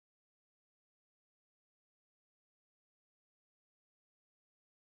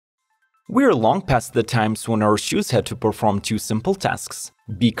We're long past the times when our shoes had to perform two simple tasks: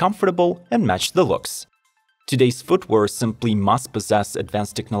 be comfortable and match the looks. Today's footwear simply must possess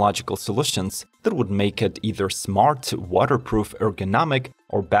advanced technological solutions that would make it either smart, waterproof, ergonomic,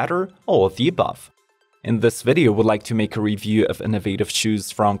 or better, all of the above. In this video, we'd like to make a review of innovative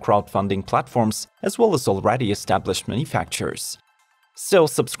shoes from crowdfunding platforms as well as already established manufacturers. So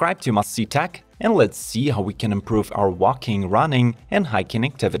subscribe to Must See Tech and let's see how we can improve our walking, running, and hiking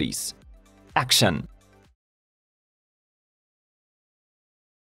activities. Action!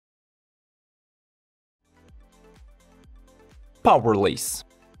 Powerlace.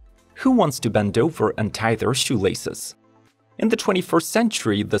 Who wants to bend over and tie their shoelaces? In the 21st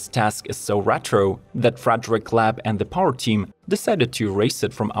century, this task is so retro that Frederick Lab and the Power team decided to erase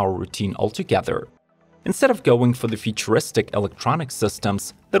it from our routine altogether. Instead of going for the futuristic electronic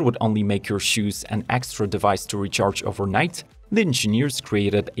systems that would only make your shoes an extra device to recharge overnight, the engineers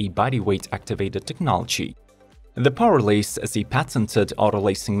created a bodyweight activated technology. The Powerlace is a patented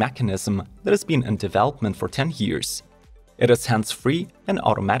auto-lacing mechanism that has been in development for 10 years. It is hands-free and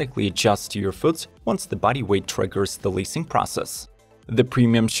automatically adjusts to your foot once the body weight triggers the lacing process. The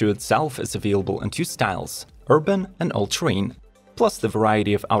premium shoe itself is available in two styles, urban and all-terrain. Plus, the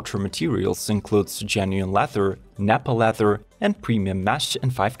variety of outer materials includes genuine leather, Nappa leather, and premium mesh in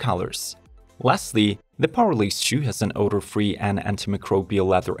 5 colors. Lastly, the Powerlace shoe has an odor-free and antimicrobial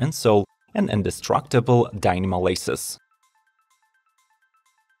leather insole and indestructible dynamo laces.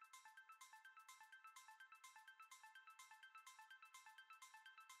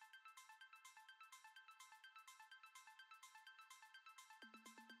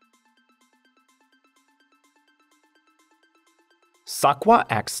 Sockwa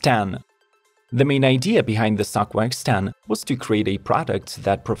X10. The main idea behind the Sockwa X10 was to create a product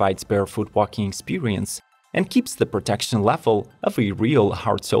that provides barefoot walking experience and keeps the protection level of a real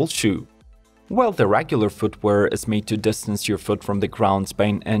hard-sole shoe. While the regular footwear is made to distance your foot from the ground by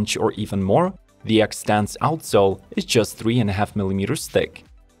an inch or even more, the X10's outsole is just 3.5 mm thick.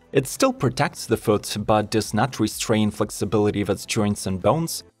 It still protects the foot but does not restrain flexibility of its joints and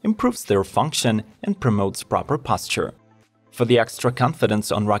bones, improves their function, and promotes proper posture. For the extra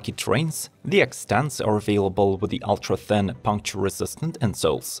confidence on rocky terrains, the X10s are available with the ultra-thin, puncture-resistant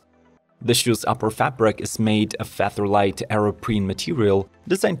insoles. The shoe's upper fabric is made of feather-light aeroprene material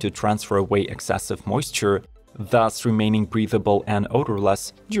designed to transfer away excessive moisture, thus remaining breathable and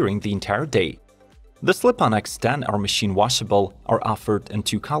odorless during the entire day. The slip-on X10 are machine washable, are offered in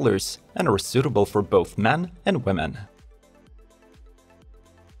 2 colors, and are suitable for both men and women.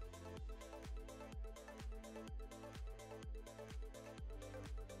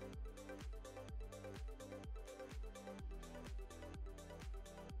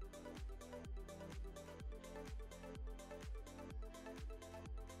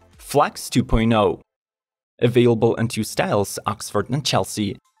 Flex 2.0. Available in 2 styles, Oxford and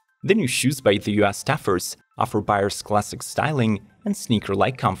Chelsea, the new shoes by the US Tefords offer buyers classic styling and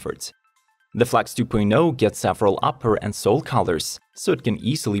sneaker-like comfort. The Flex 2.0 gets several upper and sole colors, so it can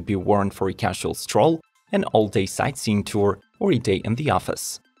easily be worn for a casual stroll, an all-day sightseeing tour, or a day in the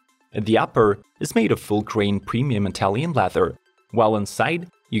office. The upper is made of full-grain premium Italian leather, while inside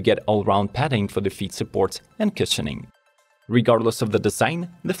you get all-round padding for the feet support and cushioning. Regardless of the design,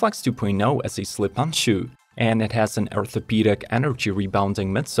 the Flex 2.0 is a slip-on shoe, and it has an orthopedic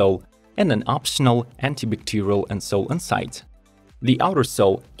energy-rebounding midsole and an optional antibacterial insole inside. The outer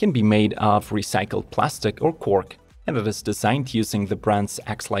sole can be made of recycled plastic or cork, and it is designed using the brand's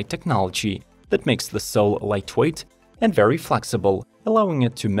X-Lite technology that makes the sole lightweight and very flexible, allowing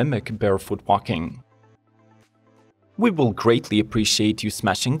it to mimic barefoot walking. We will greatly appreciate you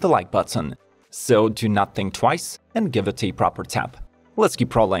smashing the like button, so do not think twice and give it a proper tap. Let's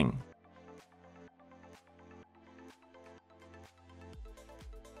keep rolling.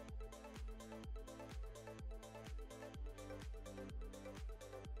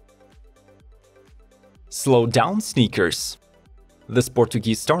 Slow down sneakers. This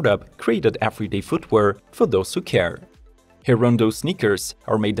Portuguese startup created everyday footwear for those who care. Hirondo sneakers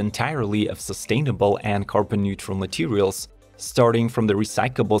are made entirely of sustainable and carbon-neutral materials, starting from the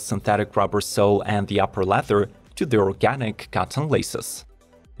recyclable synthetic rubber sole and the upper leather to the organic cotton laces.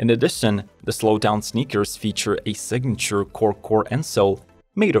 In addition, the slow-down sneakers feature a signature cork core insole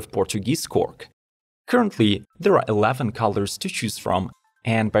made of Portuguese cork. Currently, there are 11 colors to choose from,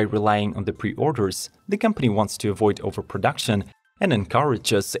 and by relying on the pre-orders, the company wants to avoid overproduction and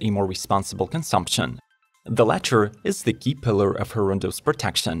encourages a more responsible consumption. The latter is the key pillar of Hirondo's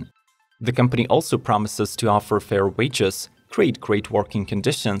protection. The company also promises to offer fair wages, create great working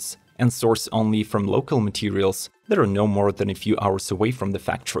conditions, and source only from local materials that are no more than a few hours away from the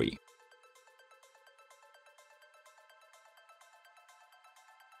factory.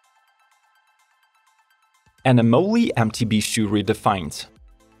 Anew MTB shoe redefined.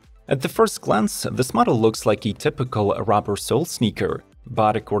 At the first glance, this model looks like a typical rubber sole sneaker,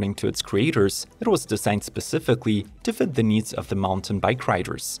 but according to its creators, it was designed specifically to fit the needs of the mountain bike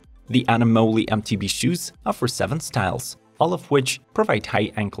riders. The Anew MTB shoes offer 7 styles, all of which provide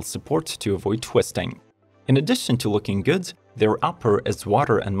high ankle support to avoid twisting. In addition to looking good, their upper is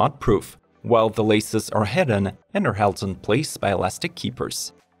water and mud proof, while the laces are hidden and are held in place by elastic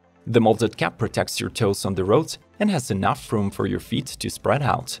keepers. The molded cap protects your toes on the road and has enough room for your feet to spread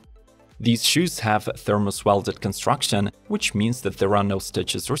out. These shoes have thermos-welded construction, which means that there are no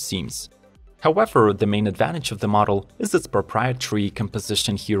stitches or seams. However, the main advantage of the model is its proprietary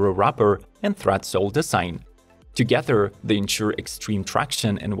Composition Hero rubber and thread sole design. Together, they ensure extreme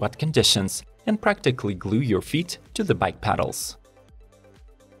traction in wet conditions and practically glue your feet to the bike pedals.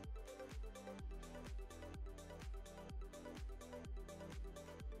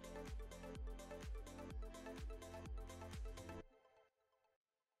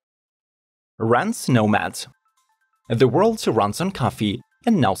 Runs Nomad. The world runs on coffee,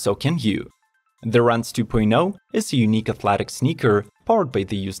 and now so can you. The Runs 2.0 is a unique athletic sneaker powered by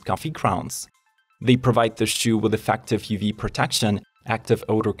the used coffee grounds. They provide the shoe with effective UV protection, active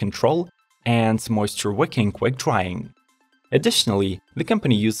odor control, and moisture-wicking quick drying. Additionally, the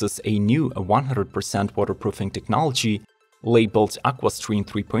company uses a new 100% waterproofing technology labeled Aquastream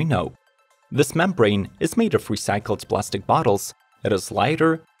 3.0. This membrane is made of recycled plastic bottles. It is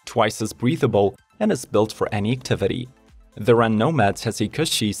lighter, twice as breathable, and is built for any activity. The Run Nomad has a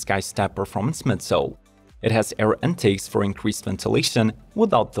cushy Skystep performance midsole. It has air intakes for increased ventilation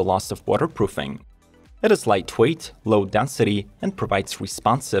without the loss of waterproofing. It is lightweight, low density, and provides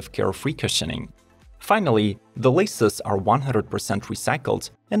responsive, carefree cushioning. Finally, the laces are 100%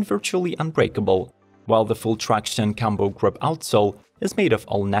 recycled and virtually unbreakable, while the full traction combo grip outsole is made of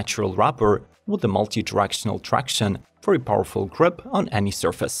all-natural rubber with a multi-directional traction for a powerful grip on any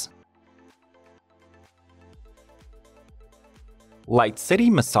surface. Light City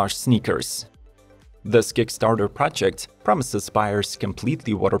Massage Sneakers. This Kickstarter project promises buyers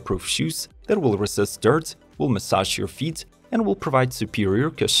completely waterproof shoes that will resist dirt, will massage your feet, and will provide superior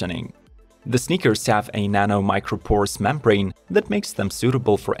cushioning. The sneakers have a nano microporous membrane that makes them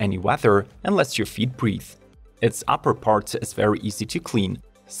suitable for any weather and lets your feet breathe. Its upper part is very easy to clean,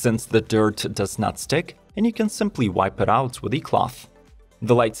 since the dirt does not stick and you can simply wipe it out with a cloth.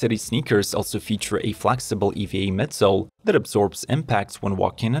 The Light City sneakers also feature a flexible EVA midsole that absorbs impacts when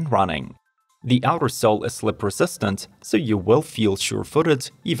walking and running. The outer sole is slip-resistant, so you will feel sure-footed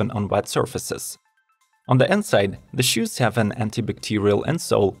even on wet surfaces. On the inside, the shoes have an antibacterial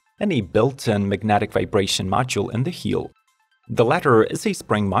insole and a built-in magnetic vibration module in the heel. The latter is a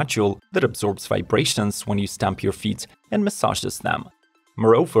spring module that absorbs vibrations when you stamp your feet and massages them.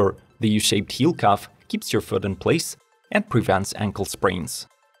 Moreover, the U-shaped heel cuff keeps your foot in place and prevents ankle sprains.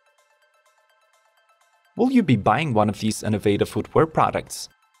 Will you be buying one of these innovative footwear products?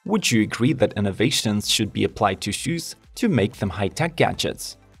 Would you agree that innovations should be applied to shoes to make them high-tech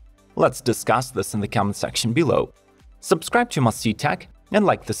gadgets? Let's discuss this in the comment section below. Subscribe to Must See Tech and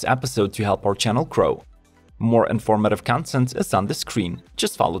like this episode to help our channel grow. More informative content is on the screen,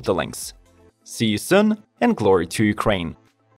 just follow the links. See you soon, and glory to Ukraine!